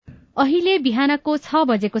अहिले बिहानको 6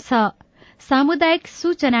 बजेको छ। सामुदायिक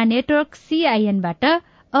सूचना नेटवर्क CIN-बाट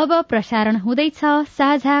अब प्रसारण हुँदैछ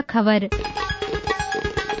साझा खबर।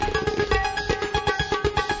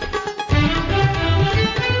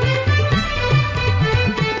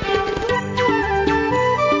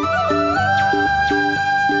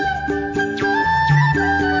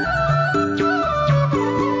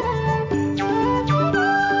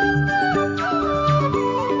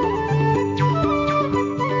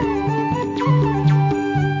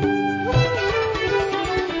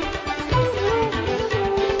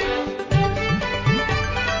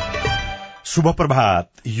 शुभ प्रभात।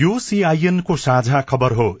 यो CIN को साझा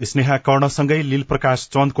खबर हो। स्नेहा कर्णसँगै लील प्रकाश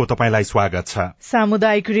चन्दको तपाईलाई स्वागत छ।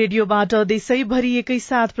 सामुदायिक रेडियोबाट देशैभरि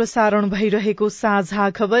एकैसाथ प्रसारण भइरहेको साझा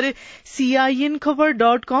खबर CIN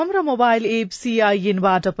खबर.com र मोबाइल एप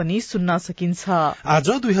CIN-बाट पनि सुन्न सकिन्छ। आज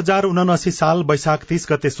 2079 साल वैशाख 30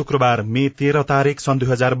 गते शुक्रबार, मे 13 तारिक सन्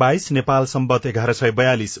 2022, नेपाल सम्वत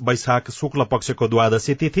 1142 वैशाख शुक्ल पक्षको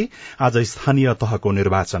द्वादशी तिथि। आज स्थानीय तहको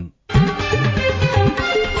निर्वाचन।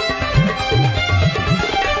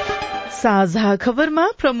 साझा खबरमा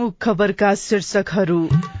प्रमुख खबरका शीर्षकहरू।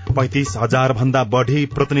 35,000 भन्दा बढ़ी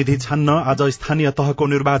प्रतिनिधि छान्न आज स्थानीय तहको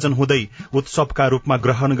निर्वाचन हुँदै उत्सवका रूपमा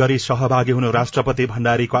ग्रहण गरी सहभागी हुन राष्ट्रपति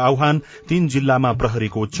भण्डारीको आह्वान। 3 जिल्लामा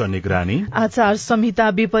प्रहरीको उच्च निगरानी। आचार संहिता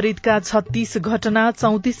विपरीतका 36 घटना,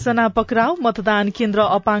 34 जना पक्राउ। मतदान केन्द्र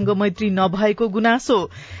अपाङ्ग मैत्री नभएको गुनासो।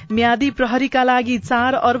 म्यादी प्रहरीका लागि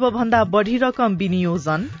 4 अर्ब भन्दा बढ़ी रकम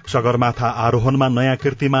विनियोजन। सगरमाथा आरोहणमा नयाँ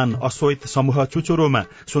कीर्तिमान। अश्वैत समूह चुचुरोमा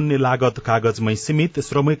शून्य लागत कागजमै सीमित।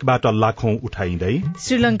 श्रमिकबाट लाखौं उठाइँदै।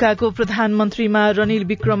 श्रीलंकाको प्रधानमन्त्रीमा रनिल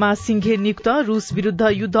विक्रमासिंघे नियुक्त। रूस विरूद्ध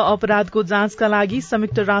युद्ध अपराधको जाँचका लागि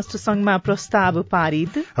संयुक्त राष्ट्र संघमा प्रस्ताव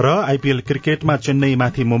पारित। र आईपीएल क्रिकेटमा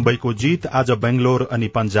चेन्नईमाथि मुम्बईको जीत। आज बेंगलोर अनि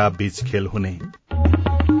पंजाब बीच खेल हुने।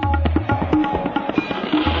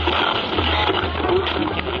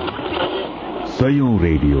 सयौं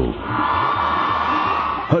रेडियो,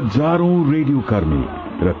 हजारौं रेडियो कर्मी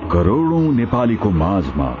र करोड़ौं नेपालीको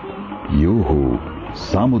माझमा यो हो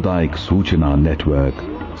सामुदायिक सूचना नेटवर्क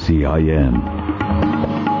CIN।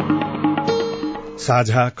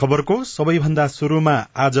 साझा खबरको सबैभन्दा शुरूमा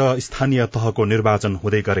आज स्थानीय तहको निर्वाचन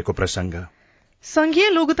हुँदै गरेको प्रसंग। संघीय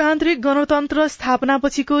लोकतान्त्रिक गणतन्त्र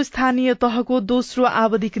स्थापनापछिको स्थानीय तहको दोस्रो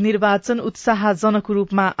आवधिक निर्वाचन उत्साहजनक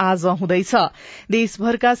रूपमा आज हुँदैछ।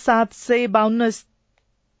 देशभरका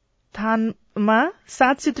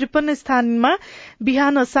 753 स्थानमा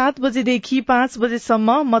बिहान 7 बजेदेखि 5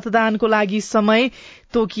 बजेसम्म मतदानको लागि समय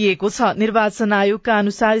तोकिएको छ। निर्वाचन आयोगका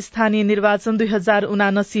अनुसार स्थानीय निर्वाचन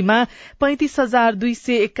 2079 मा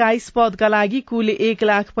 35,221 पदका लागि कुल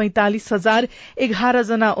 1,45,011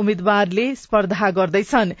 जना उम्मेद्वारले स्पर्धा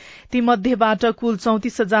गर्दैछन्। ती मध्येबाट कुल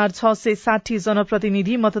 34,660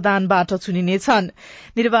 जनप्रतिनिधि मतदानबाट चुनिनेछन्।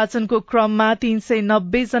 निर्वाचनको क्रममा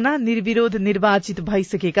 390 जना निर्विरोध निर्वाचित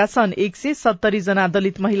भइसकेका छन्। 170 जना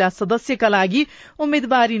दलित महिला सदस्यका लागि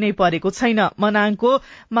उम्मेद्वारी नै परेको छैन। मनाङको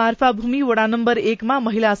मार्फा भूमि वडा नम्बर 1 मा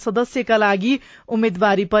महिला सदस्यका लागि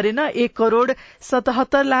उम्मेद्वारी परेन।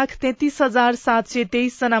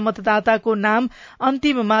 1,77,33,723 जना मतदाताको नाम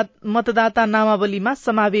अन्तिम मतदाता नामावलीमा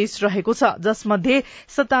समावेश रहेको छ, जसमध्ये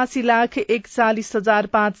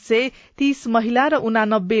 87,41,530 महिला र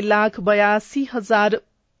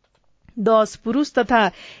 89,82,010 पुरूष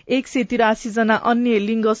तथा 183 जना अन्य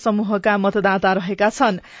लिंग समूहका मतदाता रहेका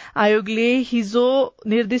छन्। आयोगले हिजो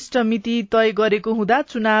निर्दिष्ट मिति तय गरेको हुँदा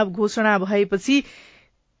चुनाव घोषणा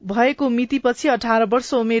भएको मितिपछि 18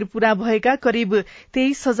 वर्ष उमेर पूरा भएका करिब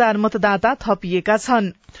 23,000 मतदाता थपिएका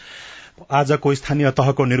छन्। आजको स्थानीय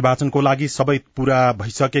तहको निर्वाचनको लागि सबै पूरा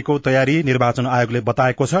भइसकेको तयारी निर्वाचन आयोगले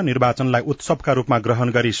बताएको छ। निर्वाचनलाई उत्सवका रूपमा ग्रहण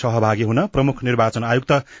गरी सहभागी हुन प्रमुख निर्वाचन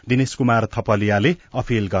आयुक्त दिनेश कुमार थपलियाले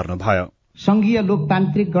अपील गर्नुभयो। संघीय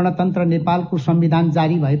लोकतान्त्रिक गणतन्त्र नेपालको संविधान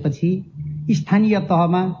जारी भएपछि स्थानीय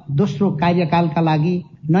तहमा दोस्रो कार्यकालका लागि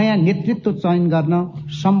नयाँ नेतृत्व चयन गर्न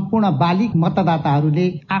सम्पूर्ण बालिग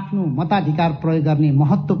मतदाताहरूले आफ्नो मताधिकार प्रयोग गर्ने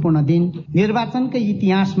महत्वपूर्ण दिन। निर्वाचनकै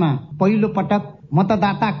इतिहासमा पहिलो पटक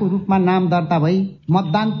मतदाताको रूपमा नाम दर्ता भई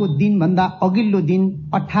मतदानको दिनभन्दा अघिल्लो दिन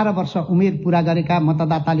 18 वर्ष उमेर पूरा गरेका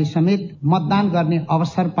मतदाताले समेत मतदान गर्ने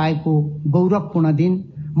अवसर पाएको गौरवपूर्ण दिन।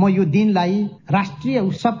 म यो दिनलाई राष्ट्रिय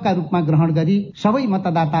उत्सवका रूपमा ग्रहण गरी सबै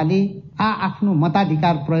मतदाताले आफ्नो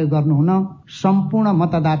मताधिकार प्रयोग गर्नुहुन सम्पूर्ण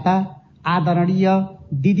मतदाता, आदरणीय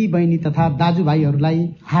दिदी बहिनी तथा दाजुभाइहरूलाई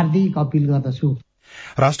हार्दिक अपील गर्दछु।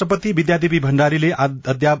 राष्ट्रपति विद्यादेवी भण्डारीले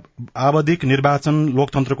आवधिक निर्वाचन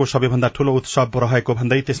लोकतन्त्रको सबैभन्दा ठूलो उत्सव रहेको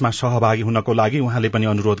भन्दै त्यसमा सहभागी हुनको लागि उहाँले पनि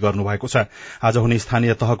अनुरोध गर्नुभएको छ। आज हुने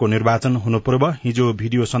स्थानीय तहको निर्वाचन हुनु पूर्व हिजो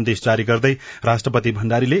भिडियो सन्देश जारी गर्दै राष्ट्रपति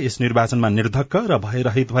भण्डारीले यस निर्वाचनमा निर्धक्क र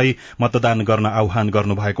भयरहित भई मतदान गर्न आह्वान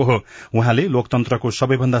गर्नुभएको हो। उहाँले लोकतन्त्रको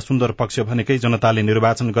सबैभन्दा सुन्दर पक्ष भनेकै जनताले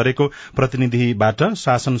निर्वाचन गरेको प्रतिनिधिबाट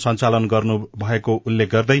शासन सञ्चालन गर्नु भएको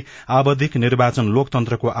उल्लेख गर्दै आवधिक निर्वाचन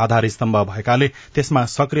लोकतन्त्रको आधार स्तम्भ भएकाले त्यसमा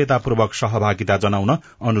सक्रियतापूर्वक सहभागिता जनाउन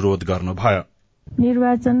अनुरोध गर्नुभयो।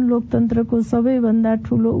 निर्वाचन लोकतन्त्रको सबैभन्दा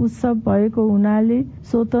ठूलो उत्सव भएको हुनाले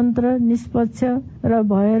स्वतन्त्र, निष्पक्ष र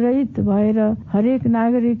भयरहित भएर हरेक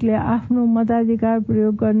नागरिकले आफ्नो मताधिकार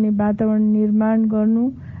प्रयोग गर्ने वातावरण निर्माण गर्नु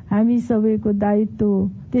हामी सबैको दायित्व हो।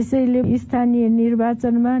 त्यसैले स्थानीय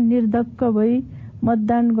निर्वाचनमा निर्धक्क भई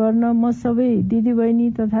मतदान गर्न म सबै दिदीबहिनी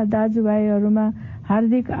तथा दाजुभाइहरूमा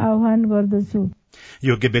हार्दिक आह्वान गर्दछु।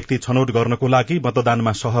 योग्य व्यक्ति छनौट गर्नको लागि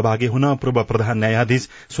मतदानमा सहभागी हुन पूर्व प्रधान न्यायाधीश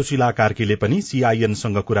सुशीला कार्कीले पनि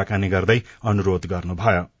सीआईएनसँग कुराकानी गर्दै अनुरोध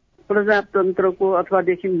गर्नुभयो। प्रजातन्त्रको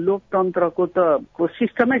अथवादेखि लोकतन्त्रको त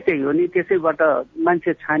सिस्टमै त्यही हो नि। त्यसैबाट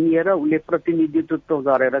मान्छे छानिएर उसले प्रतिनिधित्व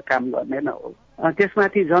गरेर काम गर्ने न हो।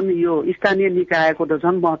 त्यसमाथि झन् यो स्थानीय निकायको त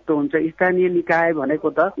झन् महत्व हुन्छ। स्थानीय निकाय भनेको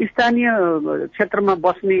त स्थानीय क्षेत्रमा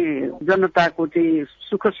बस्ने जनताको चाहिँ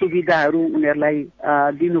सुख सुविधाहरू उनीहरूलाई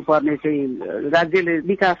दिनुपर्ने चाहिँ राज्यले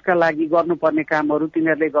विकासका लागि गर्नुपर्ने कामहरू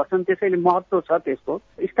तिनीहरूले गर्छन्। त्यसैले महत्व छ त्यसको।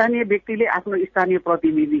 स्थानीय व्यक्तिले आफ्नो स्थानीय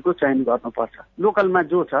प्रतिनिधिको चयन गर्नुपर्छ। लोकलमा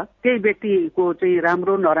जो छ त्यही व्यक्तिको चाहिँ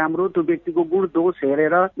राम्रो नराम्रो त्यो व्यक्तिको गुण दोष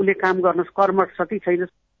हेरेर उसले काम गर्न कर्मठ छ कि छैन।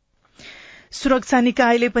 सुरक्षा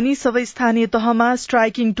निकायले पनि सबै स्थानीय तहमा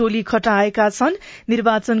स्ट्राइकिङ टोली खटाएका छन्।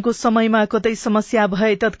 निर्वाचनको समयमा कतै समस्या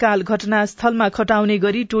भए तत्काल घटनास्थलमा खटाउने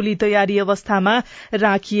गरी टोली तयारी अवस्थामा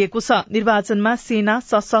राखिएको छ। निर्वाचनमा सेना,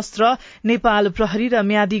 सशस्त्र, नेपाल प्रहरी र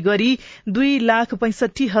म्यादी गरी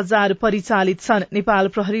 2,65,000 परिचालित छन्। नेपाल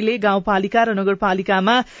प्रहरीले गाउँपालिका र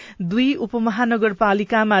नगरपालिकामा 2,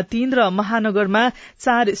 उपमहानगरपालिकामा 3 र महानगरमा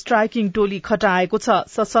 4 स्ट्राइकिङ टोली खटाएको छ।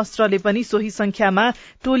 सशस्त्रले पनि सोही संख्यामा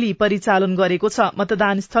टोली परिचालन गरेको छ।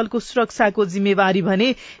 मतदान स्थलको सुरक्षाको जिम्मेवारी भने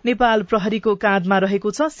नेपाल प्रहरीको काँधमा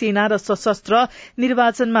रहेको छ। सेना र सशस्त्र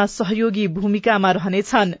निर्वाचनमा सहयोगी भूमिकामा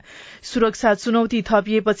रहनेछन्। सुरक्षा चुनौती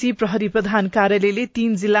थपिएपछि प्रहरी प्रधान कार्यालयले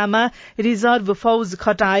 3 जिल्लामा रिजर्भ फौज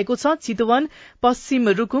खटाएको छ। चितवन, पश्चिम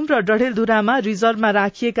रुकुम र डडेलधुरामा रिजर्भमा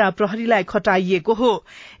राखिएका प्रहरीलाई खटाइएको हो।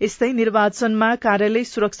 यस्तै निर्वाचनमा कार्यालय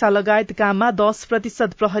सुरक्षा लगायत काममा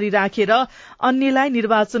 10% प्रहरी राखेर अन्यलाई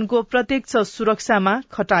निर्वाचनको प्रत्यक्ष सुरक्षामा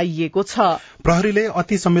खटाइएको छ। प्रहरीले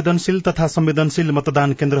अति संवेदनशील तथा संवेदनशील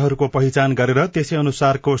मतदान केन्द्रहरूको पहिचान गरेर त्यसै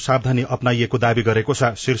अनुसारको सावधानी अपनाइएको दावी गरेको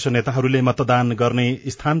छ। शीर्ष नेताहरूले मतदान गर्ने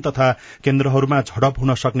स्थान तथा केन्द्रहरूमा झडप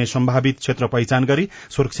हुन सक्ने सम्भावित क्षेत्र पहिचान गरी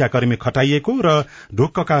सुरक्षाकर्मी खटाइएको र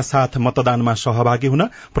ढुक्कका साथ मतदानमा सहभागी हुन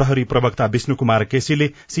प्रहरी प्रवक्ता विष्णु कुमार केसीले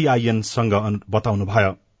सीआईएनसँग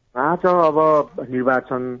बताउनुभयो। आज अब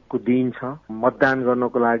निर्वाचनको दिन छ। मतदान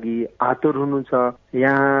गर्नको लागि आतुर हुनुहुन्छ।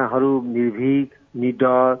 यहाँहरू निर्भीक,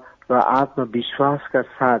 निडर र आत्मविश्वासका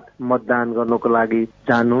साथ मतदान गर्नको लागि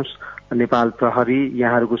जानुस्। नेपाल प्रहरी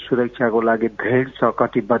यहाँहरूको सुरक्षाको लागि दृढ छ,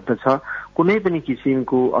 कटिबद्ध छ। कुनै पनि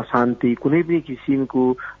किसिमको अशान्ति, कुनै पनि किसिमको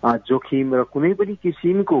जोखिम र कुनै पनि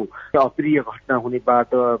किसिमको अप्रिय घटना हुने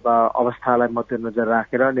अवस्थालाई मध्यनजर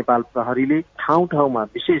राखेर नेपाल प्रहरीले ठाउँ ठाउँमा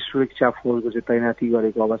विशेष सुरक्षा फोर्सको चाहिँ तैनाती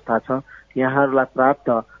गरेको अवस्था छ। यहाँहरूलाई प्राप्त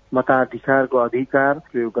मताधिकारको अधिकार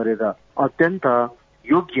प्रयोग गरेर अत्यन्त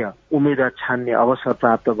योग्य उम्मेदवार छान्ने अवसर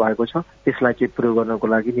प्राप्त भएको छ। त्यसलाई चाहिँ प्रयोग गर्नको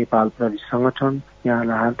लागि नेपाल प्रहरी संगठन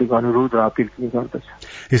यहाँलाई हार्दिक अनुरोध र अपील पनि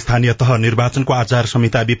गर्दछ। स्थानीय तह निर्वाचनको आचार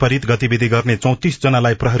संहिता विपरीत गतिविधि गर्ने 34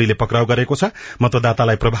 जनालाई प्रहरीले पक्राउ गरेको छ।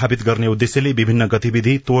 मतदातालाई प्रभावित गर्ने उद्देश्यले विभिन्न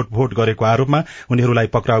गतिविधि तोडफोड गरेको आरोपमा उनीहरूलाई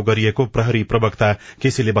पक्राउ गरिएको प्रहरी प्रवक्ता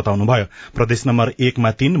केसीले बताउनुभयो। प्रदेश नम्बर 1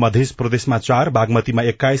 मा 3, मध्य प्रदेशमा 4, बागमतीमा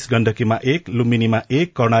 21, गण्डकीमा 1, लुम्बिनीमा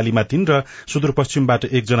 1, कर्णालीमा 3 र सुदूरपश्चिमबाट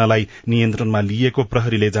 1 जनालाई नियन्त्रणमा लिएको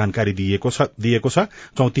प्रहरीले जानकारी दिएको छ।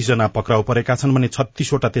 34 जना पक्राउ परेका छन् भने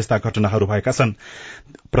 36 वटा त्यस्ता घटनाहरू भएका छन्।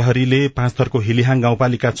 प्रहरीले 5 थरको हिलिहाङ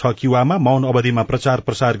गाउँपालिका 6 किवामा मौन अवधिमा प्रचार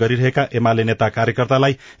प्रसार गरिरहेका एमाले नेता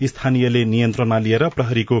कार्यकर्तालाई स्थानीयले नियन्त्रणमा लिएर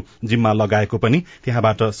प्रहरीको जिम्मा लगाएको पनि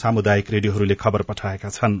त्यहाँबाट सामुदायिक रेडियोहरूले खबर पठाएका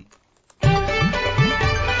छन्।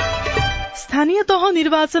 स्थानीय तह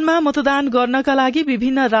निर्वाचनमा मतदान गर्नका लागि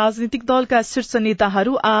विभिन्न राजनीतिक दलका शीर्ष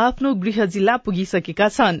नेताहरू आफ्नो गृह जिल्ला पुगिसकेका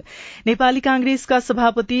छन्। नेपाली कांग्रेसका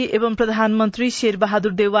सभापति एवं प्रधानमन्त्री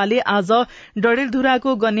शेरबहादुर देउवाले आज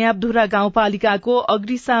डडेलधुराको गन्याबधुरा गाउँपालिकाको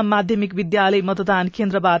अग्रिसा माध्यमिक विद्यालय मतदान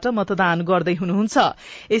केन्द्रबाट मतदान गर्दै हुनुहुन्छ।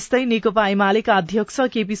 यस्तै नेकपा एमालेका अध्यक्ष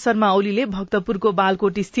केपी शर्मा ओलीले भक्तपुरको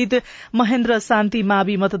बालकोट स्थित महेन्द्र शान्ति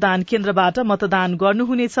मावि मतदान केन्द्रबाट मतदान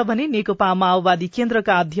गर्नुहुनेछ भने नेकपा माओवादी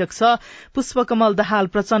केन्द्रका अध्यक्ष पुष्पकमल दाहाल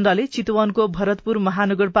प्रचण्डले चितवनको भरतपुर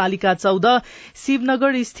महानगरपालिका 14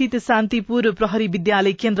 शिवनगर स्थित शान्तिपुर प्रहरी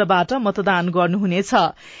विद्यालय केन्द्रबाट मतदान गर्नुहुनेछ।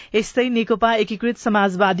 यस्तै नेकपा एकीकृत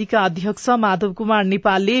समाजवादीका अध्यक्ष माधव कुमार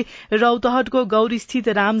नेपालले रौतहटको गौर स्थित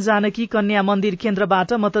राम जानकी कन्या मन्दिर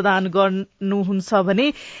केन्द्रबाट मतदान गर्नुहुन्छ भने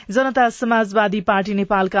जनता समाजवादी पार्टी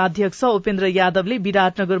नेपालका अध्यक्ष उपेन्द्र यादवले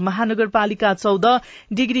विराटनगर महानगरपालिका 14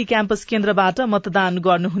 डिग्री क्याम्पस केन्द्रबाट मतदान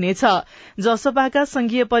गर्नुहुनेछ। जसपाका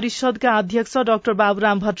संघीय परिषदका अध्यक्ष डाक्टर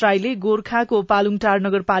बाबुराम भट्टराईले गोर्खाको पालुङटार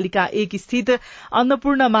नगरपालिका 1 स्थित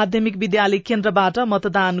अन्नपूर्ण माध्यमिक विद्यालय केन्द्रबाट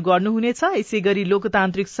मतदान गर्नुहुनेछ। यसै गरी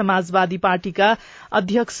लोकतान्त्रिक समाजवादी पार्टीका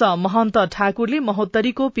अध्यक्ष महन्त ठाकुरले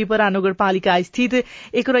महोत्तरीको पिपरा नगरपालिका स्थित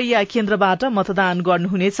एकरैया केन्द्रबाट मतदान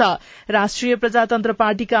गर्नुहुनेछ। राष्ट्रिय प्रजातन्त्र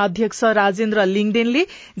पार्टीका अध्यक्ष राजेन्द्र लिङदेनले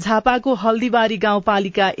झापाको हल्दीबारी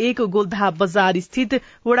गाउँपालिका 1 गोल्धा बजार स्थित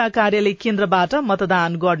वडा कार्यालय केन्द्रबाट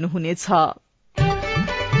मतदान गर्नुहुनेछ।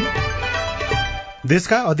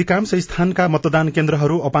 देशका अधिकांश स्थानका मतदान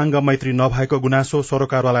केन्द्रहरू अपाङ्ग मैत्री नभएको गुनासो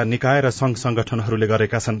सरोकारवाला निकाय र संघ संगठनहरूले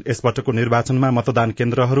गरेका छन्। यसपटकको निर्वाचनमा मतदान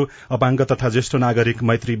केन्द्रहरू अपाङ्ग तथा ज्येष्ठ नागरिक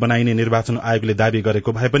मैत्री बनाइने निर्वाचन आयोगले दावी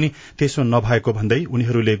गरेको भए पनि त्यसो नभएको भन्दै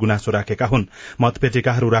उनीहरूले गुनासो राखेका हुन्।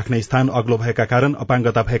 मतपेटिकाहरू राख्ने स्थान अग्लो भएका कारण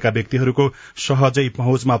अपाङ्गता भएका व्यक्तिहरूको सहजै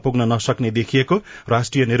पहुँचमा पुग्न नसक्ने देखिएको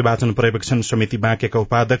राष्ट्रिय निर्वाचन पर्यवेक्षण समिति बाँकेका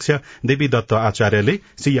उपाध्यक्ष देवी दत्त आचार्यले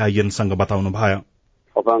सीआईएनसँग बताउनुभयो।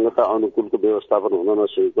 अपाङ्गता अनुकूलको व्यवस्थापन हुन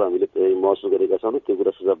नसकेको हामीले महसुस गरेका छौँ। त्यो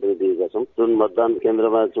कुरा सुझाव पनि दिएका छौँ। जुन मतदान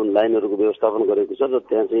केन्द्रमा जुन लाइनहरूको व्यवस्थापन गरेको छ र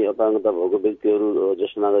त्यहाँ चाहिँ अपाङ्गता भएको व्यक्तिहरू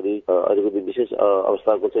ज्येष्ठ नागरिक अलिकति विशेष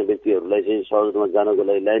अवस्थाको चाहिँ व्यक्तिहरूलाई चाहिँ सहज रूपमा जानको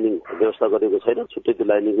लागि लाइनिङ व्यवस्था गरेको छैन। छुट्टै त्यो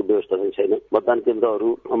लाइनिङको व्यवस्था चाहिँ छैन। मतदान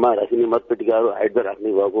केन्द्रहरूमा राखिने मतपेटिकाहरू हाइटमा राख्ने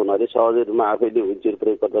भएको हुनाले सहजै रूपमा आफैले व्हीलचेयर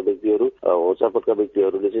प्रयोगकर्ता व्यक्तिहरू होचापटका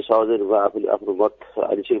व्यक्तिहरूले चाहिँ सहजै रूपमा आफूले आफ्नो मत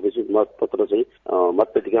हालिसकेपछि मतपत्र चाहिँ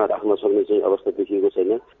मतपेटिकामा राख्न सक्ने चाहिँ अवस्था देखिएको छैन।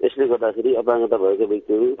 यसले गर्दाखेरि अपाङ्गता भएका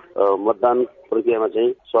व्यक्तिहरू मतदान प्रक्रियामा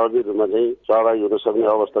चाहिँ सहजै रूपमा चाहिँ सहभागी हुन सक्ने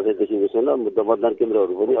अवस्था चाहिँ देखिएको छैन। मतदान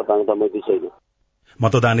केन्द्रहरू पनि अपाङ्गता मैत्री छैन।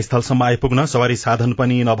 मतदान स्थलसम्म आइपुग्न सवारी साधन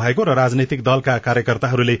पनि नभएको र राजनैतिक दलका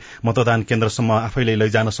कार्यकर्ताहरूले मतदान केन्द्रसम्म आफैले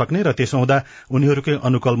लैजान सक्ने र त्यसो हुँदा उनीहरूकै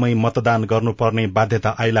अनुकूलमै मतदान गर्नुपर्ने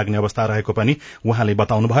बाध्यता आइलाग्ने अवस्था रहेको पनि उहाँले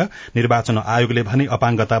बताउनुभयो। निर्वाचन आयोगले भने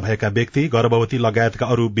अपाङ्गता भएका व्यक्ति गर्भवती लगायतका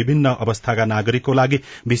अरू विभिन्न अवस्थाका नागरिकको लागि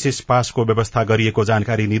विशेष पासको व्यवस्था गरिएको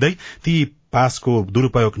जानकारी दिँदै ती पासको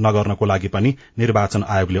दुरूपयोग नगर्नको लागि पनि निर्वाचन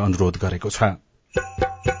आयोगले अनुरोध गरेको छ।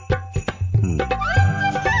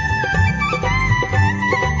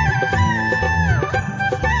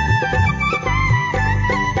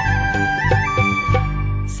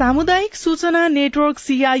 सामुदायिक सूचना नेटवर्क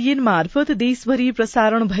सीआईएन मार्फत देशभरि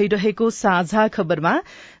प्रसारण भइरहेको साझा खबरमा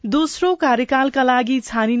दोस्रो कार्यकालका लागि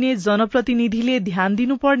छानिने जनप्रतिनिधिले ध्यान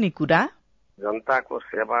दिनुपर्ने कुरा, जनताको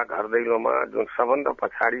सेवा घर दैलोमा जुन सबभन्दा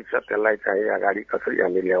पछाडि छ त्यसलाई चाहिँ अगाडि कसरी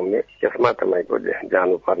हामी ल्याउने, यसमा तपाईँको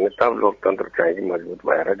जानुपर्ने, तब लोकतन्त्र चाहिँ मजबुत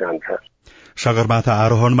भएर जान्छ। सगरमाथा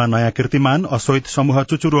आरोहणमा नयाँ कीर्तिमान अश्वैध समूह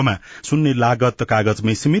चुचुरोमा शून्य लागत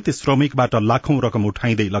कागजमै सीमित श्रमिकबाट लाखौं रकम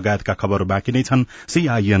उठाइँदै लगायतका खबर बाँकी नै छन्।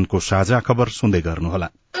 सीआईएनको साझा खबर सुन्दै गर्नुहोला।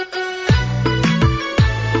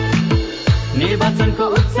 निर्वाचनको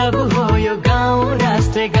उत्सव हो यो गाउँ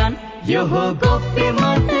राष्ट्रिय गान, यो हो गोप्य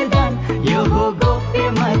मतदान, यो हो गोप्य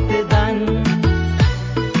मतदान।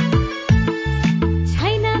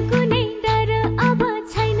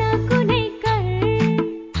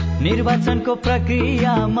 निर्वाचनको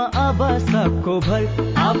प्रक्रियामा अब सबको भर,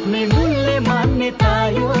 आफ्नै मूल्य मान्यता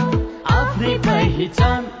यो आफ्नै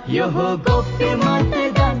पहिचान, यो हो गोप्य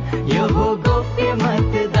मतदान, यो हो गोप्य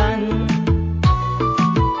मतदान।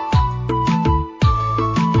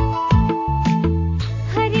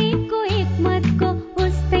 हरेकको एक मतको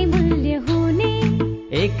उस्तै मूल्य हुने,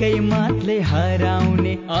 एकै मतले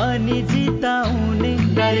हराउने अनि जिताउने,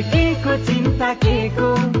 डर के को चिन्ता के को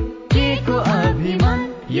अभिमान,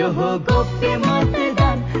 यो हो गोप्य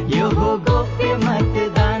मतदान, यो हो गोप्य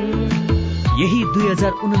मतदान। यही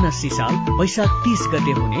 2079 साल वैशाख 30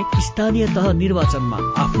 गते हुने स्थानीय तह निर्वाचनमा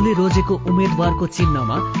आफूले रोजेको उम्मेद्वारको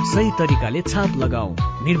चिन्हमा सही तरिकाले छाप लगाऊ।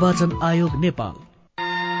 निर्वाचन आयोग नेपाल।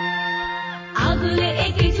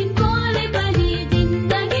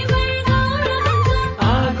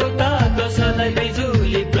 आगो तातो सधैँ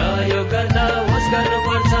बिजुली प्रयोग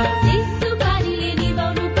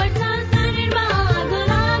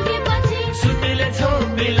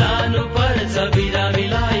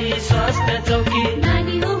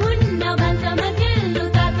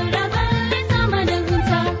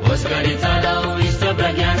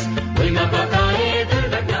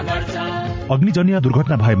अग्निजन्य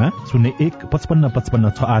दुर्घटना भएमा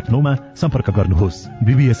 0155555689 मा सम्पर्क गर्नुहोस्।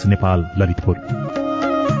 बीबीएस नेपाल ललितपुर।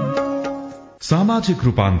 सामाजिक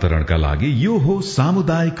रूपान्तरणका लागि यो हो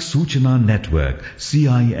सामुदायिक सूचना नेटवर्क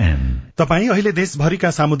CIN। तपाई अहिले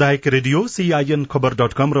देशभरिका सामुदायिक रेडियो CIN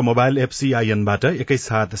खबर.com र मोबाइल एप CIN-बाट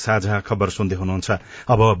एकैसाथ साझा खबर सुन्दै हुनुहुन्छ।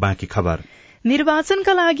 अब बाँकी खबर।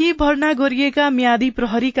 निर्वाचनका लागि भर्ना गरिएका म्यादी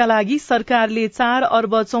प्रहरीका लागि सरकारले 4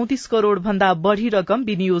 अर्ब 34 करोड़ भन्दा बढ़ी रकम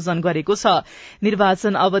विनियोजन गरेको छ।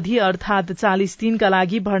 निर्वाचन अवधि अर्थात 40 दिनका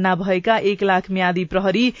लागि भर्ना भएका 1 लाख म्यादी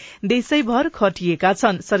प्रहरी देशैभर खटिएका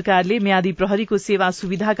छन्। सरकारले म्यादी प्रहरीको सेवा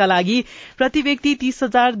सुविधाका लागि प्रति व्यक्ति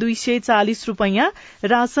 30,240 रूपैयाँ,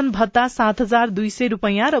 राशन भत्ता 7,200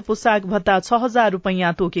 रूपैयाँ र पोशाक भत्ता 6,000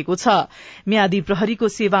 रूपैयाँ तोकेको छ। म्यादी प्रहरीको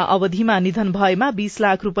सेवा अवधिमा निधन भएमा 20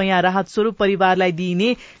 लाख रूपैयाँ राहत स्वरूप परिवारलाई दिइने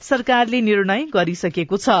सरकारले निर्णय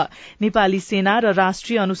गरिसकेको छ। नेपाली सेना र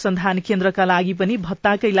राष्ट्रिय अनुसन्धान केन्द्रका लागि पनि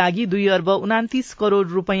भत्ताकै लागि 2 अर्ब 29 करोड़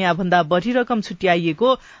रूपैयाँ भन्दा बढ़ी रकम छुट्याइएको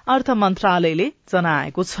अर्थ मन्त्रालयले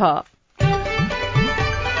जनाएको छ।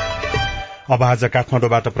 अब आज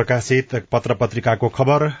काठमाडौँबाट प्रकाशित पत्र पत्रिकाको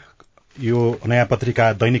खबर। यो नयाँ पत्रिका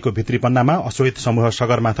दैनिकको भित्री पन्नामा अश्वेत समूह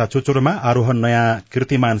सगरमाथा चुचुरोमा आरोहण नयाँ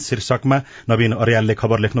कीर्तिमान शीर्षकमा नवीन अर्यालले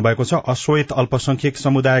खबर लेख्नु भएको छ। अश्वेत अल्पसंख्यक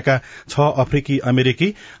समुदायका 6 अफ्रिकी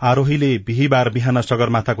अमेरिकी आरोहीले बिहिबार बिहान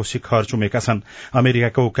सगरमाथाको शिखर चुमेका छन्।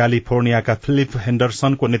 अमेरिकाको क्यालिफोर्नियाका फिलिप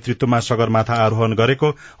हेन्डरसनको नेतृत्वमा सगरमाथा आरोहण गरेको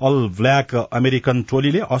अल ब्ल्याक अमेरिकन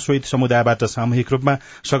टोलीले अश्वेत समुदायबाट सामूहिक रूपमा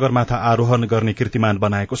सगरमाथा आरोहण गर्ने कीर्तिमान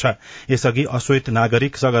बनाएको छ। यसअघि अश्वेत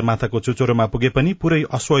नागरिक सगरमाथाको चुचुरोमा पुगे पनि पुरै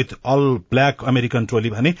अश्वेत अल ब्ल्याक अमेरिकन टोली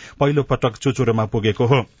भने पहिलो पटक चुचुरोमा पुगेको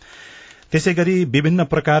हो। त्यसैगरी विभिन्न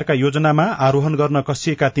प्रकारका योजनामा आरोहण गर्न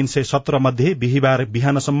कसिएका 317 मध्ये बिहिबार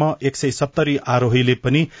बिहानसम्म 170 आरोहीले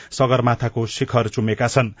पनि सगरमाथाको शिखर चुमेका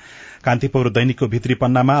छन्। कान्तिपुर दैनिकको भित्री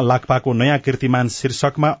पन्नामा लाक्पाको नयाँ कीर्तिमान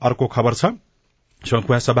शीर्षकमा अर्को खबर छ।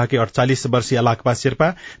 संखुवा सभाकी 48 वर्षीय लाक्पा शेर्पा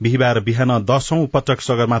बिहिबार बिहान 10औं पटक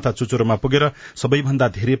सगरमाथा चुचुरोमा पुगेर सबैभन्दा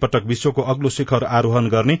धेरै पटक विश्वको अग्लो शिखर आरोहण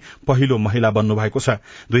गर्ने पहिलो महिला बन्नु भएको छ।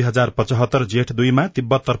 2075 जेठ 2 मा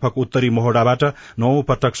तिब्बत तर्फको उत्तरी मोहडाबाट 9औं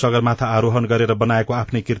पटक सगरमाथा आरोहण गरेर बनाएको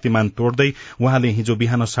आफ्नै कीर्तिमान तोड्दै उहाँले हिजो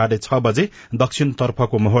बिहान 6:30 बजे दक्षिण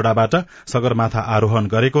तर्फको मोहडाबाट सगरमाथा आरोहण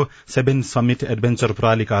गरेको 7 समिट एडभेन्चर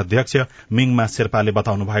प्रणालीका अध्यक्ष मिङमा शेर्पाले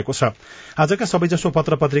बताउनु भएको छ। आजका सबैजसो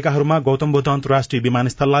पत्र पत्रिकाहरूमा गौतम बुद्ध अन्तर्राष्ट्रिय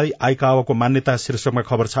विमानस्थललाई आइकाओको मान्यता शीर्षकमा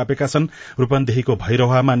खबर छापेका छन्। रूपन्देहीको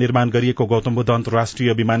भैरवामा निर्माण गरिएको गौतम बुद्ध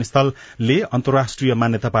अन्तर्राष्ट्रिय विमानस्थलले अन्तर्राष्ट्रिय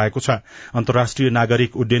मान्यता पाएको छ। अन्तर्राष्ट्रिय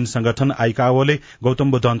नागरिक उड्डयन संगठन आइकाओले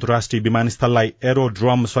गौतम बुद्ध अन्तर्राष्ट्रिय विमानस्थललाई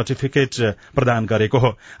एरोड्रम सर्टिफिकेट प्रदान गरेको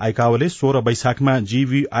हो। आइकाओले 16 वैशाखमा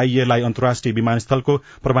जीवीआईए लाई अन्तर्राष्ट्रिय विमानस्थलको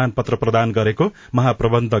प्रमाणपत्र प्रदान गरेको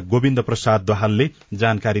महाप्रबन्धक गोविन्द प्रसाद दोहालले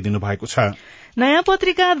जानकारी दिनुभएको छ। नयाँ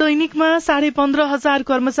पत्रिका दैनिकमा 15,500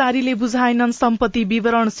 कर्मचारीले बुझाएनन् सम्पत्ति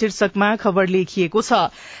विवरण शीर्षकमा खबर लेखिएको छ।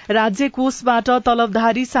 राज्य कोषबाट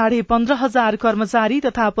तलबधारी 15,500 कर्मचारी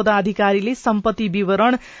तथा पदाधिकारीले सम्पत्ति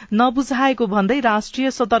विवरण नबुझाएको भन्दै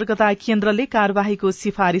राष्ट्रिय सतर्कता केन्द्रले कार्यवाहीको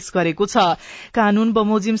सिफारिश गरेको छ। कानून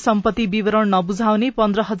बमोजिम सम्पत्ति विवरण नबुझाउने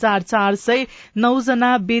 15,409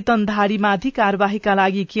 जना वेतनधारीमाथि कार्यवाहीका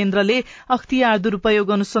लागि केन्द्रले अख्तियार दुरूपयोग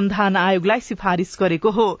अनुसन्धान आयोगलाई सिफारिश गरेको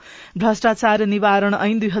हो। भ्रष्टाचार निवारण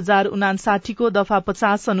ऐन 2059 को दफा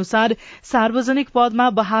 50 अनुसार सार्वजनिक पदमा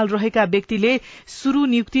बहाल रहेका व्यक्तिले शुरू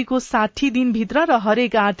नियुक्तिको 60 दिनभित्र र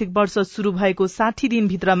हरेक आर्थिक वर्ष शुरू भएको 60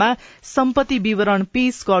 दिनभित्रमा सम्पत्ति विवरण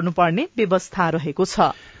पेश गर्नुपर्ने व्यवस्था रहेको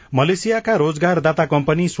छ। मलेसियाका रोजगारदाता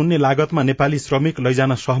कम्पनी शून्य लागतमा नेपाली श्रमिक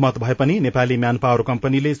लैजान सहमत भए पनि नेपाली म्यान पावर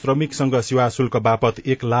कम्पनीले श्रमिकसँग सेवा शुल्क बापत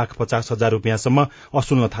 1,50,000 रूपियाँसम्म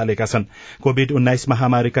असुल्न थालेका छन्। कोविड-19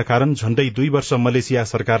 महामारीका कारण झण्डै 2 वर्ष मलेसिया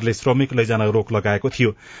सरकारले श्रमिक लैजान रोक लगाएको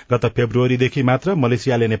थियो। गत फेब्रुअरीदेखि मात्र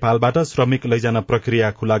मलेसियाले नेपालबाट श्रमिक लैजान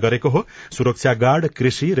प्रक्रिया खुला गरेको हो। सुरक्षा गार्ड,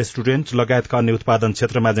 कृषि, रेस्टुरेन्ट लगायतका अन्य उत्पादन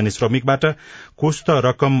क्षेत्रमा जाने श्रमिकबाट कोष्ठ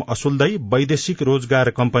रकम असुल्दै वैदेशिक रोजगार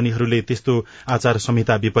कम्पनीहरूले त्यस्तो आचार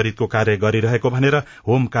संहिता विपरीतको कार्य गरिरहेको भनेर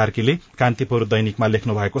होम कार्कीले कान्तिपुर दैनिकमा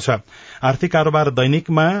लेख्नु भएको छ। आर्थिक कारोबार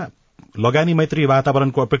दैनिकमा लगानी मैत्री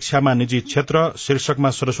वातावरणको अपेक्षामा निजी क्षेत्र शीर्षकमा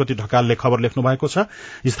सरस्वती ढकालले खबर लेख्नु भएको छ।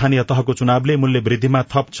 स्थानीय तहको चुनावले मूल्य वृद्धिमा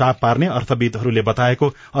थप चाप पार्ने अर्थविदहरूले बताएको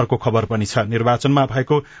अर्को खबर पनि छ। निर्वाचनमा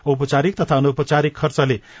भएको औपचारिक तथा अनौपचारिक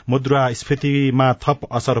खर्चले मुद्रास्फीतिमा थप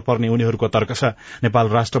असर पर्ने उनीहरूको तर्क छ। नेपाल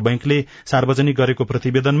राष्ट्र बैंकले सार्वजनिक गरेको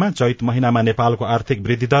प्रतिवेदनमा चैत महिनामा नेपालको आर्थिक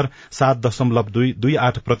वृद्धि दर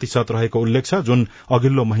 7.28% रहेको उल्लेख छ, जुन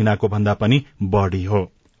अघिल्लो महिनाको भन्दा पनि बढ़ी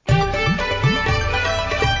हो।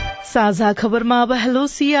 साझा खबरमा अब हेलो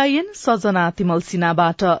सीआईएन सजना तिमल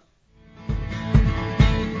सिन्हाबाट।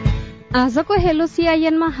 आजको हेलो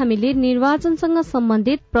सीआईएनमा हामीले निर्वाचनसँग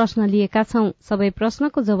सम्बन्धित प्रश्न लिएका छौं। सबै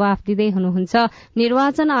प्रश्नको जवाफ दिँदै हुनुहुन्छ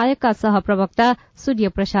निर्वाचन आयोगका सहप्रवक्ता सूर्य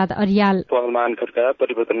प्रसाद अर्याल। पहलमान खड्का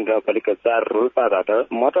परिवर्तन गाउँपालिका 4 रोल्पाबाट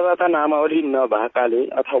मतदाता नामावली नभएकाले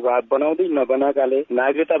अथवा बनाउँदै नबनाएकाले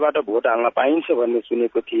नागरिकताबाट भोट हाल्न पाइन्छ भन्ने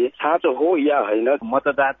सुनेको थिए, साँचो हो या होइन?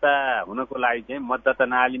 मतदाता हुनको लागि चाहिँ मतदाता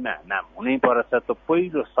नालीमा नाम हुनै पर्छ, त्यो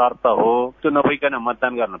पहिलो शर्त हो। त्यो नभइकन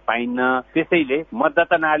मतदान गर्न पाइन्न। त्यसैले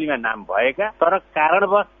मतदाता नालीमा नाम भएका तर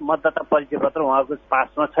कारणवश मतदाता परिचय पत्र उहाँको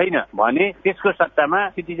पासमा छैन भने त्यसको सट्टामा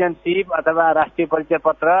सिटिजनशिप अथवा राष्ट्रिय परिचय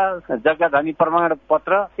पत्र, जग्गा धनी प्रमाण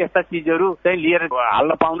पत्र यस्ता चिजहरू चाहिँ लिएर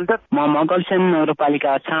हाल्न पाउनुहुन्छ। म मगलसेन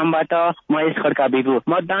नगरपालिका अछामबाट महेश खड्का बिबु।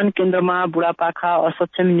 मतदान केन्द्रमा बुढापाका,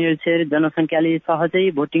 असक्षम, निरक्षर जनसङ्ख्याले सहजै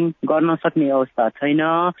भोटिङ गर्न सक्ने अवस्था छैन।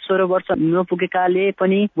 16 वर्ष नपुगेकाले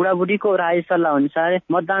पनि बुढाबुढीको राय सल्लाह अनुसार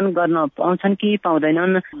मतदान गर्न पाउँछन् कि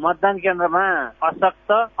पाउँदैनन्? मतदान केन्द्रमा अशक्त,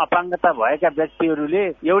 अपाङ्गता भएका व्यक्तिहरूले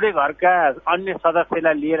एउटै घरका अन्य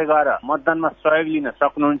सदस्यलाई लिएर गएर मतदानमा सहयोग लिन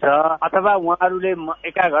सक्नुहुन्छ, अथवा उहाँहरूले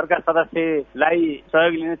एका घरका सदस्यलाई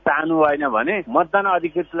सहयोग लिन चाहनु भएन भने मतदान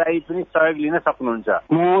अधिकृतलाई पनि सहयोग लिन सक्नुहुन्छ।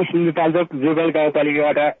 म सिन्धुपाल्चोक जुगल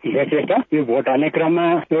गाउँपालिकाबाट श्रेष्ठ। यो भोट हाल्ने क्रममा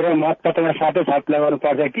एउटा मतपत्रमा सातै छाप लगाउनु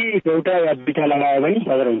पर्छ कि एउटा या दुईटा लगायो भने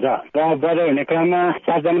बदर हुन्छ? र बदर हुने क्रममा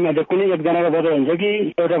 7 जनामा कुनै एकजनाको बदर हुन्छ कि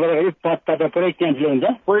एउटा बदर मतपत्र पुरै क्यान्सल हुन्छ?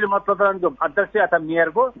 पहिलो मतपत्र अध्यक्ष अथवा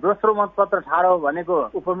मेयरको, दोस्रो मतपत्र ठाडो भनेको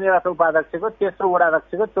उपमेयर अथवा उपाध्यक्षको, तेस्रो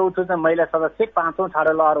वडाध्यक्षको, चौथो चाहिँ महिला सदस्य, पाँचौं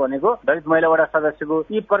ठाडो लहर भनेको दलित महिला वडा सदस्यको।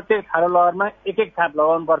 यी प्रत्येक ठाडो लहरमा एक छाप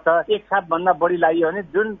लगाउनु पर्छ। एक छाप भन्दा बढी लाग्यो भने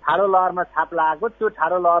जुन ठाडो लहरमा छाप लागेको त्यो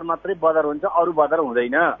ठाडो लहर मात्रै बदर हुन्छ, अरू बदर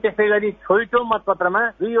हुँदैन। त्यसै गरी छोइटो मतपत्रमा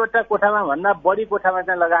 2वटा कोठामा भन्दा बढी कोठामा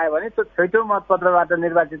चाहिँ लगायो भने त्यो छोइटो मतपत्रबाट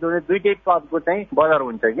निर्वाचित हुने दुईटै पदको चाहिँ बदर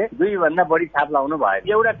हुन्छ कि 2 भन्दा बढी छाप लगाउनु भयो।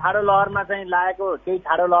 एउटा ठाडो लहरमा चाहिँ लागेको त्यही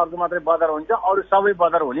ठाडो लहरको मात्रै बदर हुन्छ, अरू सबै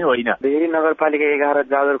बदर हुने होइन। भेरी नगरपालिका 11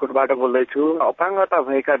 जाजरकोटबाट बोल्दैछु। अपाङ्गता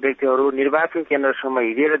भएका व्यक्तिहरू निर्वाचन केन्द्रसम्म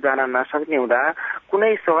हिँडेर जान नसक्ने हुँदा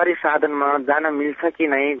कुनै सवारी साधनमा जान मिल्छ कि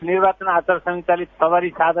नै? निर्वाचन आचार संहिताले सवारी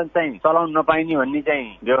साधन चाहिँ चलाउन नपाइने भन्ने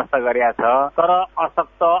चाहिँ व्यवस्था गरेका छ। तर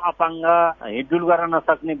अशक्त, अपाङ्ग, हिँडडुल गर्न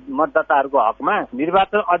नसक्ने मतदाताहरूको हकमा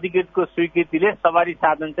निर्वाचन अधिकृतको स्वीकृतिले सवारी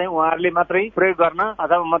साधन चाहिँ उहाँहरूले मात्रै प्रयोग गर्न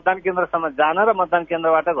अथवा मतदान केन्द्रसम्म जान र मतदान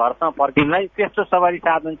केन्द्रबाट घरसम्म फर्किनलाई त्यस्तो सवारी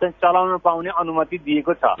साधन चाहिँ चलाउन पाउने अनुमति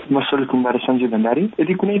दिएको छ। म सुरु कुमार सञ्जीव भण्डारी।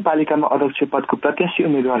 यदि कुनै पालिकामा अध्यक्ष पदको प्रत्याशी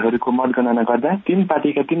उम्मेद्वारहरूको मतगणना गर्दा 3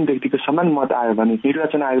 पार्टीका 3 व्यक्तिको समान मत आयो भने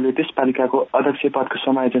निर्वाचन आयोगले त्यस पालिकाको अध्यक्ष पदको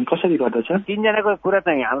समायोजन कसरी गर्दछ? 3 जनाको कुरा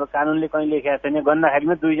चाहिँ हाम्रो कानूनले कहीँ लेखेको छैन।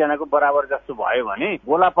 गन्दाखेरिमा 2 जनाको बराबर जस्तो भयो भने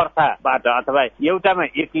गोला पर्साबाट अथवा एउटामा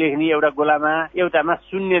 1 लेख्ने, एउटा गोलामा एउटामा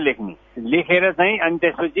 0 लेख्ने लेखेर चाहिँ अनि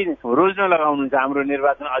त्यसपछि रोज्न लगाउनुहुन्छ हाम्रो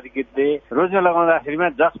निर्वाचन अधिकृतले। रोज्न लगाउँदाखेरिमा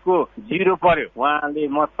जसको 0 पर्यो उहाँले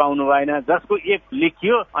मत पाउनु भएन, जसको 1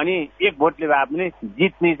 लेखियो अनि 1 भोटले भए पनि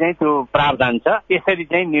जित्ने चाहिँ त्यो प्रावधान छ। यसरी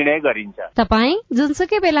चाहिँ निर्णय गरिन्छ। तपाई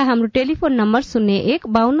जुनसुकै बेला हाम्रो टेलिफोन नम्बर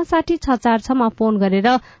 01-5260-646 मा फोन गरेर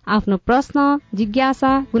आफ्नो प्रश्न,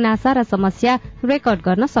 जिज्ञासा, गुनासा र समस्या रेकर्ड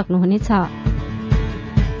गर्न सक्नुहुनेछ।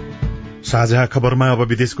 साझा खबरमा अब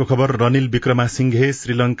विदेशको खबर। रनिल विक्रमासिंघे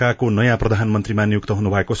श्रीलंकाको नयाँ प्रधानमन्त्रीमा नियुक्त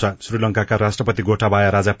हुनुभएको छ। श्रीलंकाका राष्ट्रपति गोटाबाया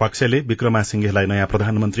राजापाक्सेले विक्रमासिंघेलाई नयाँ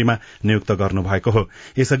प्रधानमन्त्रीमा नियुक्त गर्नुभएको हो।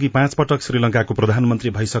 यसअघि 5 पटक श्रीलंकाको प्रधानमन्त्री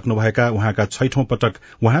भइसक्नुभएका उहाँका छैठौं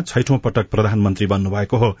पटक प्रधानमन्त्री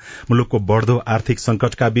बन्नुभएको हो। मुलुकको बढ़दो आर्थिक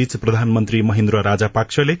संकटका बीच प्रधानमन्त्री महेन्द्र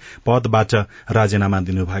राजापाक्सेले पदबाट राजीनामा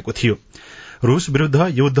दिनुभएको थियो। रूस विरूद्ध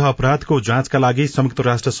युद्ध अपराधको जाँचका लागि संयुक्त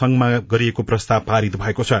राष्ट्र संघमा गरिएको प्रस्ताव पारित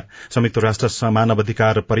भएको छ। संयुक्त राष्ट्र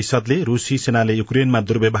मानवाधिकार परिषदले रूसी सेनाले युक्रेनमा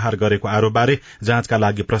दुर्व्यवहार गरेको आरोपबारे जाँचका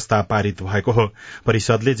लागि प्रस्ताव पारित भएको हो।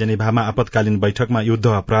 परिषदले जेनेभामा आपतकालीन बैठकमा युद्ध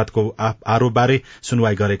अपराधको आरोपबारे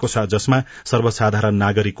सुनवाई गरेको छ, जसमा सर्वसाधारण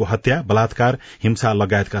नागरिकको हत्या, बलात्कार, हिंसा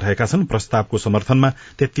लगायतका रहेका छन्। प्रस्तावको समर्थनमा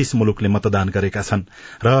 33 मुलुकले मतदान गरेका छन्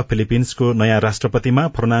र फिलिपिन्सको नयाँ राष्ट्रपतिमा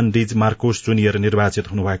फर्नान्डिज मार्कोस जुनियर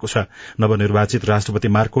निर्वाचित हुनुभएको छ। निर्वाचित राष्ट्रपति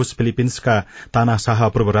मार्कोस फिलिपिन्सका तानाशाह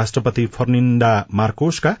पूर्व राष्ट्रपति फर्निन्डा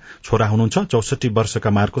मार्कोसका छोरा हुनुहुन्छ। 64 वर्षका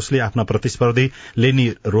मार्कोसले आफ्ना प्रतिस्पर्धी लेनी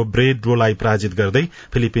रोब्रेडोलाई पराजित गर्दै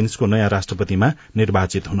फिलिपिन्सको नयाँ राष्ट्रपतिमा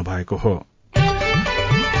निर्वाचित हुनुभएको हो।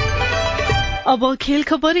 अब खेल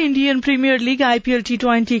खबर। इण्डियन प्रिमियर लीग आईपीएल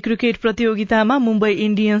टी20 क्रिकेट प्रतियोगितामा मुम्बई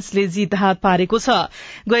इण्डियन्सले जित हात पारेको छ।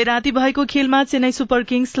 गैराती भएको खेलमा चेन्नई सुपर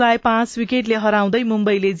किङ्सलाई 5 विकेटले हराउँदै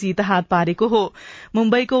मुम्बईले जित हात पारेको हो।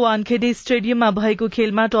 मुम्बईको वानखेडे स्टेडियममा भएको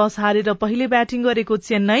खेलमा टस हारेर पहिले ब्याटिङ गरेको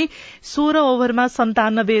चेन्नई 16 ओभरमा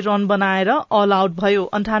 97 रन बनाएर अल आउट भयो।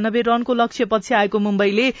 98 रनको लक्ष्य पछि आएको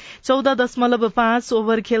मुम्बईले 14.5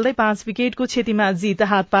 ओभर खेल्दै 5 विकेटको क्षतिमा जित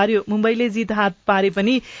हात पार्यो। मुम्बईले जित हात पारे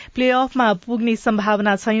पनि प्ले अफमा पुग्ने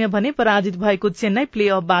सम्भावना छैन भने पराजित भएको चेन्नई प्ले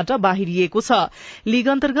अफबाट बाहिरिएको छ। लीग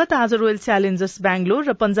अन्तर्गत आज रोयल च्यालेन्जर्स बेंगलोर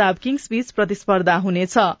र पंजाब किङ्स बीच प्रतिस्पर्धा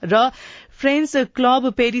हुनेछ र French club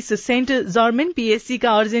Paris saint Germain PSC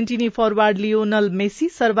का अर्जेन्टिनी फरवार्ड लियोनल मेसी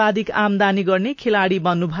सर्वाधिक आमदानी गर्ने खेलाड़ी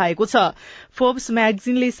बन्नु भएको छ। फोर्ब्स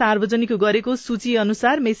म्यागजिनले सार्वजनिक गरेको सूची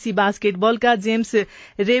अनुसार मेसी बास्केटबलका जेम्स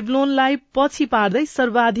रेभलोनलाई पछि पार्दै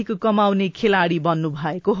सर्वाधिक कमाउने खेलाड़ी बन्नु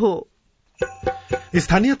भएको हो।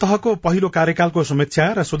 स्थानीय तहको पहिलो कार्यकालको समीक्षा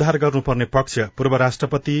र सुधार गर्नुपर्ने पक्ष पूर्व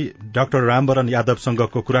राष्ट्रपति डाक्टर रामवरण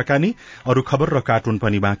यादवसँगको कुराकानी, अरू खबर र कार्टुन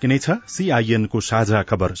पनि बाँकी नै छ। सीआईएन को साझा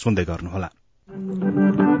खबर सुन्दै गर्नुहोला।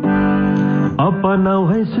 अपनाऊ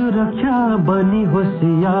है सुरक्षा बनी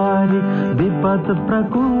होशियारी, विपद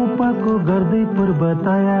प्रकोपको गर्दै पूर्व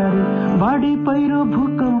तयारी, बाढी पहिरो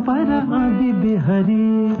भूकम्प र आँधी बेहरी,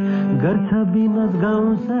 गर्छ विनाश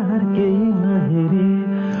गाउँ शहर केही नहेरी,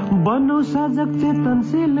 बनौ सजग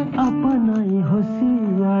चेतनशील अपनाई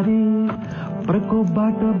होशियारी,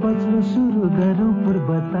 प्रकोपबाट बच्न सुरु गरौँ पूर्व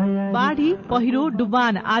तयारी। बाढी पहिरो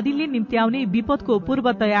डुबान आदिले निम्त्याउने विपदको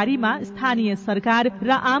पूर्व तयारीमा स्थानीय सरकार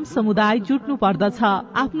र आम समुदाय जुट्नु पर्दछ।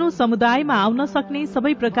 आफ्नो समुदायमा आउन सक्ने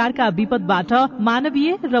सबै प्रकारका विपदबाट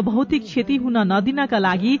मानवीय र भौतिक क्षति हुन नदिनका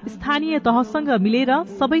लागि स्थानीय तहसँग मिलेर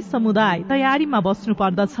सबै समुदाय तयारीमा बस्नु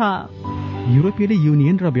पर्दछ। युरोपियन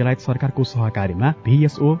युनियन र बेलायत सरकारको सहकारीमा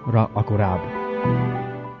VSO र अकोराब।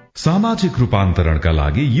 सामाजिक रूपान्तरणका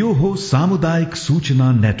लागि यो हो सामुदायिक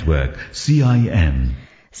सूचना नेटवर्क CIN।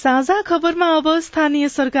 साझा खबरमा अब स्थानीय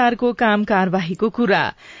सरकारको काम कारबाहीको कुरा।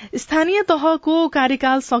 स्थानीय तहको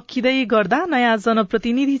कार्यकाल सकिँदै गर्दा नयाँ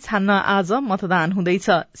जनप्रतिनिधि छान्न आज मतदान हुँदैछ।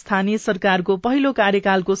 स्थानीय सरकारको पहिलो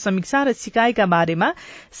कार्यकालको समीक्षा र सिकाइका बारेमा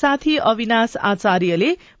साथी अविनाश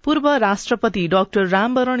आचार्यले पूर्व राष्ट्रपति डाक्टर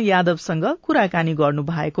रामवरण यादवसँग कुराकानी गर्नु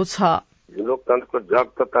भएको छ। लोकतन्त्रको जग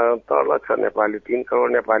त तल छ। नेपाली 3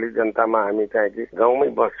 करोड़ नेपाली जनतामा हामी चाहिँ कि गाउँमै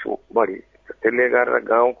बस्छौँ बढी, त्यसले गरेर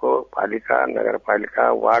गाउँको पालिका नगरपालिका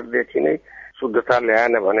वार्डदेखि नै शुद्धता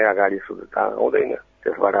ल्याएन भने अगाडि शुद्धता आउँदैन।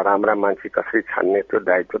 त्यसबाट राम्रा मान्छे कसरी छान्ने त्यो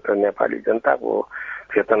दायित्व त नेपाली जनताको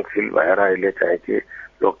चेतनशील भएर अहिले चाहिँ कि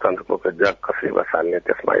लोकतन्त्रको जग कसरी बसाल्ने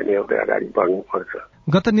त्यसमा यिनीहरूले अगाडि बढ्नुपर्छ।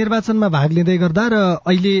 गत निर्वाचनमा भाग लिँदै गर्दा र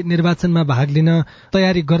अहिले निर्वाचनमा भाग लिन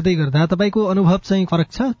तयारी गर्दै गर्दा तपाईँको अनुभव चाहिँ फरक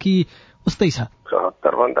छ कि उस्तै छ?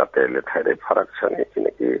 74 भन्दा त्यसले धेरै फरक छ नि,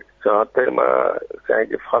 किनकि 74 मा चाहिँ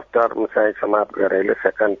कि फर्स्ट टर्म चाहिँ समाप्त गरेर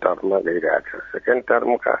सेकेन्ड टर्ममा गइरहेछ। सेकेन्ड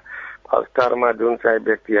टर्मका फर्स्ट टर्ममा जुन चाहिँ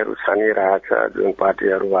व्यक्तिहरू छानिरहेछ, जुन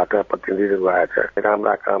पार्टीहरूबाट प्रतिनिधि भएछ,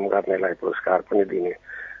 राम्रा काम गर्नेलाई पुरस्कार पनि दिने,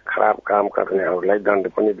 खराब काम गर्नेहरूलाई दण्ड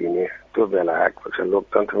पनि दिने त्यो बेला आएको छ।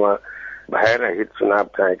 लोकतन्त्रमा भयरहित चुनाव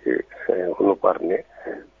चाहिँ कि हुनुपर्ने,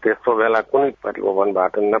 त्यस्तो बेला कुनै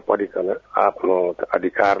प्रलोभनबाट नपरिकन आफ्नो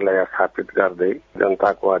अधिकारलाई स्थापित गर्दै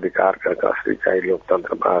जनताको अधिकार कसरी चाहिँ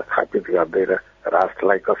लोकतन्त्रमा स्थापित गर्दै र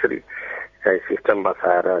राष्ट्रलाई कसरी चाहिँ सिस्टम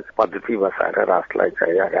बसाएर पद्धति बसाएर राष्ट्रलाई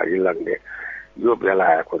चाहिँ अगाडि लग्ने यो बेला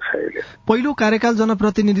आएको छ। अहिले पहिलो कार्यकाल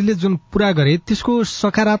जनप्रतिनिधिले जुन पूरा गरे त्यसको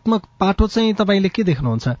सकारात्मक पाटो चाहिँ तपाईँले के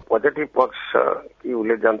देख्नुहुन्छ? पोजिटिभ पक्ष कि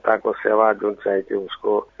उसले जनताको सेवा जुन चाहिँ कि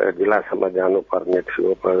उसको जिल्लासम्म जानुपर्ने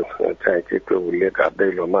थियो चाहिँ कि त्यो उसले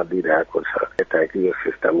गर्दैलोमा दिइरहेको छ। चाहिँ कि यो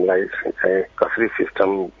सिस्टमलाई चाहिँ कसरी सिस्टम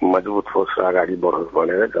मजबुत होस् र अगाडि बढोस्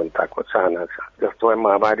भनेर जनताको चाहना छ। जस्तो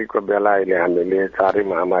महामारीको बेला अहिले हामीले चारै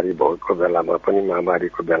महामारी भएको बेलामा पनि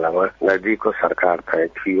महामारीको बेलामा नजिकको सरकार चाहिँ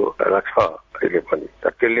थियो र छ अहिले पनि,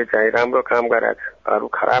 त्यसले चाहिँ राम्रो काम गरेछ। अरू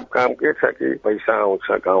खराब काम के छ कि पैसा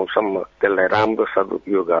आउँछ गाउँसम्म, त्यसलाई राम्रो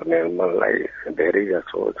सदुपयोग गर्ने मनलाई धेरै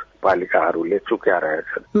जसो पालिकाहरूले चुक्या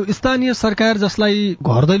रहेछ। स्थानीय सरकार जसलाई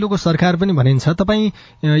घर दैलोको सरकार पनि भनिन्छ, तपाईँ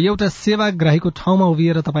एउटा सेवाग्राहीको ठाउँमा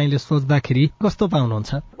उभिएर तपाईँले सोच्दाखेरि कस्तो पाउनुहुन्छ?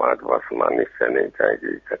 5 वर्षमा निश्चय नै चाहिँ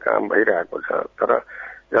कि काम भइरहेको छ, तर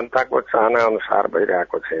जनताको चाहना अनुसार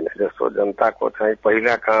भइरहेको छैन। जस्तो जनताको चाहिँ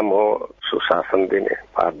पहिला काम हो सुशासन दिने,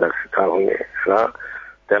 पारदर्शिता हुने र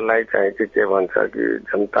त्यसलाई चाहिँ के भन्छ कि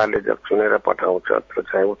जनताले जब चुनेर पठाउँछ त्यो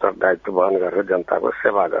चाहिँ उत्तरदायित्व वहन गरेर जनताको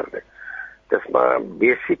सेवा गर्ने। त्यसमा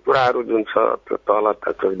बेसिक कुराहरू जुन छ त्यो तल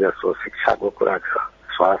तक जस्तो शिक्षाको कुरा छ,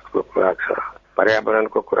 स्वास्थ्यको कुरा छ,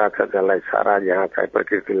 पर्यावरणको कुरा छ, जसलाई सारा यहाँ चाहिँ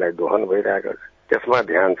प्रकृतिलाई दोहन भइरहेको छ, त्यसमा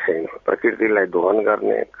ध्यान छैन। प्रकृतिलाई दोहन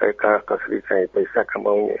गर्ने, कहाँ कसरी चाहिँ पैसा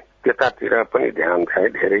कमाउने त्यतातिर पनि ध्यान चाहिँ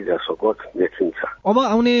धेरै जसोको देखिन्छ। अब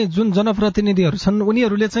आउने जुन जनप्रतिनिधिहरू छन्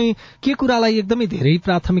उनीहरूले चाहिँ के कुरालाई एकदमै धेरै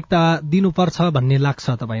प्राथमिकता दिनुपर्छ भन्ने लाग्छ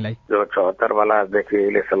तपाईँलाई? जो 74 वालादेखि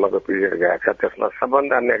अहिलेसम्मको पिरियड गएको छ त्यसमा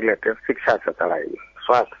सबभन्दा नेग्लेक्टेड शिक्षा छ तराईमा।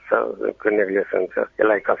 स्वास्थ्यको नेग्लेसन छ।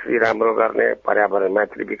 यसलाई कसरी राम्रो गर्ने, पर्यावरण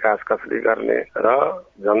मैत्री विकास कसरी गर्ने र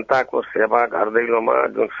जनताको सेवा घर दैलोमा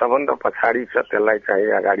जुन सबभन्दा पछाडि छ त्यसलाई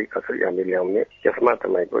चाहिँ अगाडि कसरी हामी ल्याउने, यसमा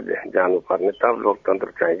तपाईँको जानुपर्ने, तब लोकतन्त्र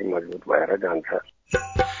चाहिँ मजबुत भएर जान्छ।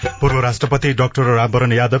 पूर्व राष्ट्रपति डाक्टर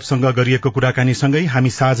रामवरण यादवसँग गरिएको कुराकानीसँगै हामी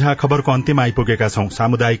साझा खबरको अन्त्यमा आइपुगेका छौं।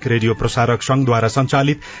 सामुदायिक रेडियो प्रसारक संघद्वारा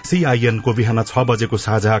संचालित CIN को बिहान 6 बजेको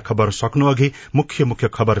साझा खबर सक्नु अघि मुख्य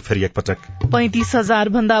खबर फेरि एकपटक। 35,000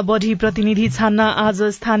 भन्दा बढ़ी प्रतिनिधि छान्न आज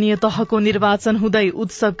स्थानीय तहको निर्वाचन हुँदै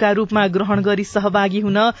उत्सवका रूपमा ग्रहण गरी सहभागी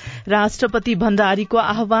हुन राष्ट्रपति भण्डारीको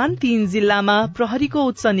आह्वान। 3 जिल्लामा प्रहरीको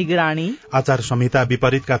उच्च निगरानी। आचार संहिता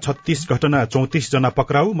विपरीतका 36 घटना, 34 जना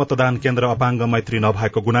पक्राउ। मतदान केन्द्र अपाङ्ग मैत्री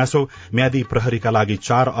नभएको गुनासो। म्यादी प्रहरीका लागि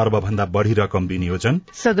 4 अर्ब भन्दा बढ़ी रकम विनियोजन।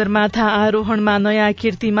 सगरमाथा आरोहणमा नयाँ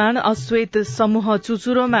कीर्तिमान। अश्वेत समूह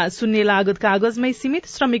चुचुरोमा शून्य लागत कागजमै सीमित,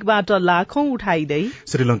 श्रमिकबाट लाखौं उठाइदै।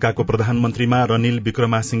 श्रीलंकाको प्रधानमन्त्रीमा रनिल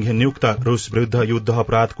विक्रमासिंघे नियुक्त। रूस विरूद्ध युद्ध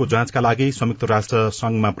अपराधको जाँचका लागि संयुक्त राष्ट्र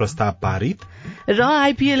संघमा प्रस्ताव पारित। र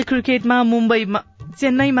IPL क्रिकेटमा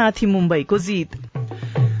चेन्नईमाथि मुम्बईको जीत।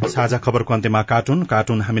 साझा खबरको अन्त्यमा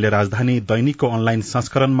कार्टुन हामीले राजधानी दैनिकको अनलाइन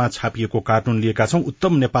संस्करणमा छापिएको कार्टुन लिएका छौं।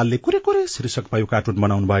 उत्तम नेपालले कुरे शीर्षक भएको कार्टुन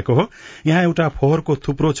बनाउनु भएको हो। यहाँ एउटा फोहोरको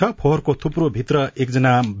थुप्रो छ। फोहोरको थुप्रो भित्र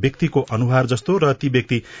एकजना व्यक्तिको अनुहार जस्तो र ती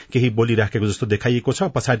व्यक्ति केही बोलिराखेको जस्तो देखाइएको छ।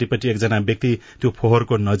 पछाडिपट्टि एकजना व्यक्ति त्यो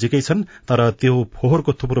फोहोरको नजिकै छन्, तर त्यो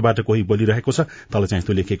फोहोरको थुप्रोबाट कोही बोलिरहेको छ। तल चाहिँ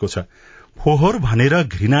यस्तो लेखिएको छ, फोहोर भनेर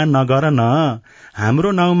घृणा नगर न,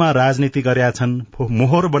 हाम्रो नाउँमा राजनीति गरेका छन्,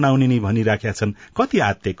 मोहर बनाउने नि भनिराखेका छन्, कति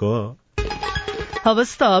आत्तेको।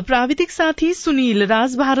 हवस् त प्राविधिक साथी सुनिल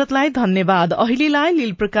राज भारतलाई धन्यवाद। अहिलेलाई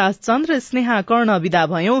लील प्रकाश चन्द्र स्नेहा कर्ण विदा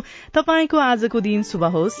भयो। तपाईंको आजको दिन शुभ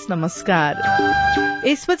होस्। नमस्कार।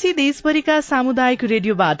 यसपछि देशभरिका सामुदायिक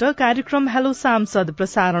रेडियोबाट कार्यक्रम हेलो सांसद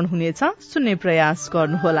प्रसारण हुनेछ। सुन्ने प्रयास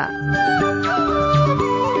गर्नुहोला।